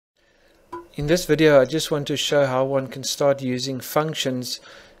In this video, I just want to show how one can start using functions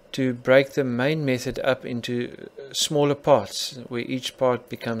to break the main method up into smaller parts, where each part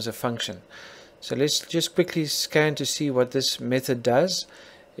becomes a function. So let's just quickly scan to see what this method does.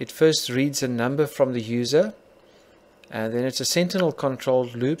 It first reads a number from the user, and then it's a sentinel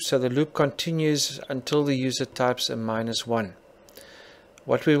controlled loop, so the loop continues until the user types a -1.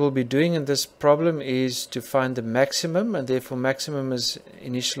 What we will be doing in this problem is to find the maximum, and therefore maximum is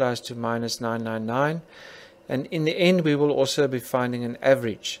initialized to -999, and in the end we will also be finding an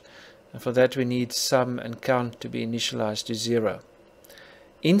average, and for that we need sum and count to be initialized to 0.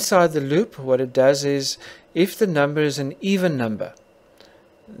 Inside the loop, what it does is, if the number is an even number,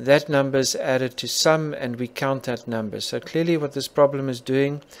 that number is added to sum and we count that number. So clearly what this problem is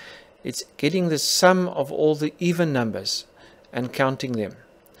doing, it's getting the sum of all the even numbers and counting them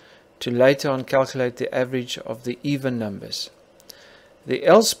to later on calculate the average of the even numbers. The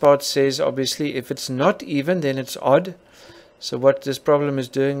else part says, obviously, if it's not even, then it's odd. So what this problem is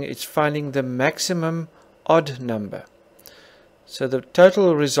doing, it's finding the maximum odd number. So the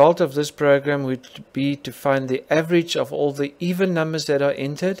total result of this program would be to find the average of all the even numbers that are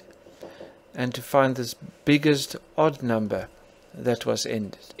entered and to find this biggest odd number that was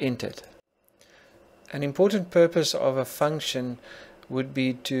entered. An important purpose of a function would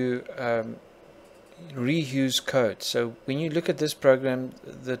be to reuse code. So when you look at this program,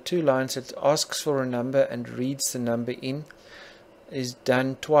 the two lines that asks for a number and reads the number in is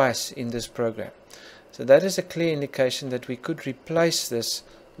done twice in this program. So that is a clear indication that we could replace this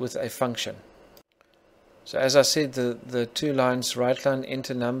with a function. So as I said, the two lines, write line,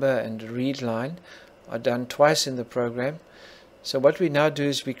 enter number, and read line, are done twice in the program. So what we now do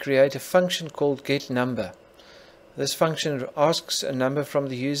is we create a function called getNumber. This function asks a number from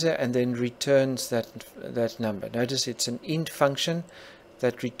the user and then returns that number. Notice it's an int function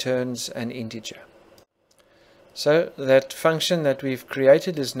that returns an integer. So that function that we've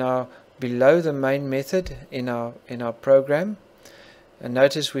created is now below the main method in our program. And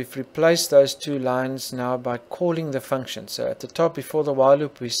notice we've replaced those two lines now by calling the function. So at the top, before the while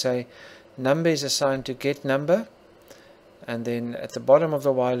loop, we say number is assigned to getNumber. And then at the bottom of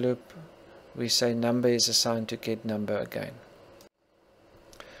the while loop, we say number is assigned to getNumber again.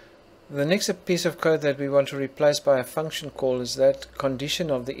 The next piece of code that we want to replace by a function call is that condition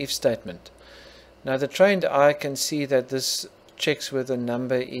of the if statement. Now the trained eye can see that this checks whether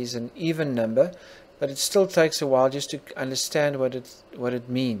number is an even number, but it still takes a while just to understand what it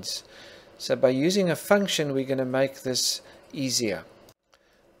means. So by using a function, we're going to make this easier.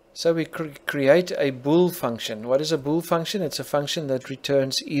 So we create a bool function. What is a bool function? It's a function that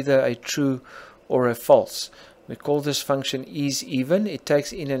returns either a true or a false. We call this function isEven. It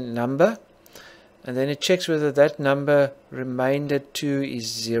takes in a number, and then it checks whether that number remainder 2 is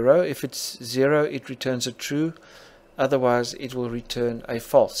 0. If it's 0, it returns a true. Otherwise, it will return a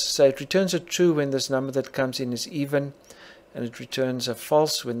false. So it returns a true when this number that comes in is even, and it returns a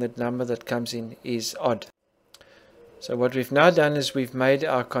false when the number that comes in is odd. So what we've now done is we've made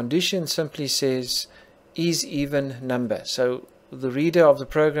our condition simply says isEven number. So the reader of the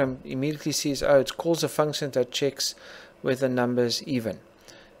program immediately sees, oh, it calls a function that checks whether number is even.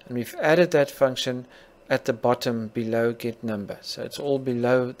 And we've added that function at the bottom below getNumber. So it's all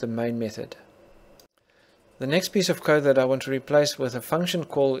below the main method. The next piece of code that I want to replace with a function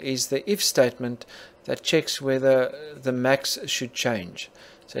call is the if statement that checks whether the max should change.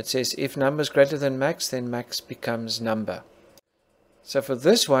 So it says if number is greater than max, then max becomes number. So for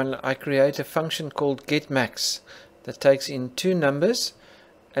this one, I create a function called getMax that takes in two numbers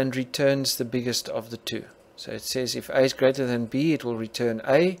and returns the biggest of the two. So it says if A is greater than B, it will return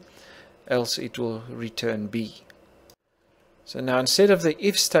A, else it will return B. So now instead of the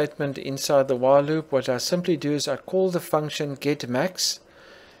if statement inside the while loop, what I simply do is I call the function getMax,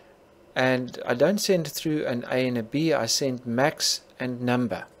 and I don't send through an A and a B, I send max and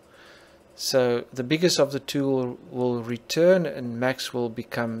number. So the biggest of the two will return and max will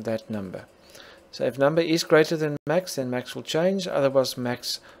become that number. So if number is greater than max, then max will change, otherwise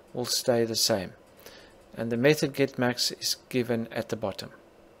max will stay the same. And the method getMax is given at the bottom.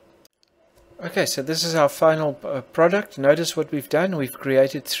 Okay, so this is our final product. Notice what we've done. We've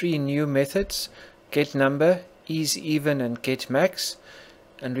created three new methods: getNumber, isEven, and getMax.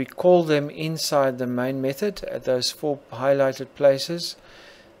 And we call them inside the main method at those four highlighted places.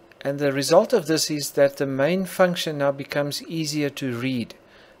 And the result of this is that the main function now becomes easier to read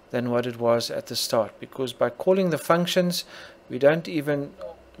than what it was at the start, because by calling the functions, we don't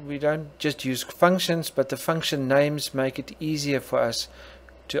just use functions, but the function names make it easier for us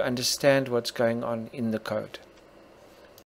to understand what's going on in the code.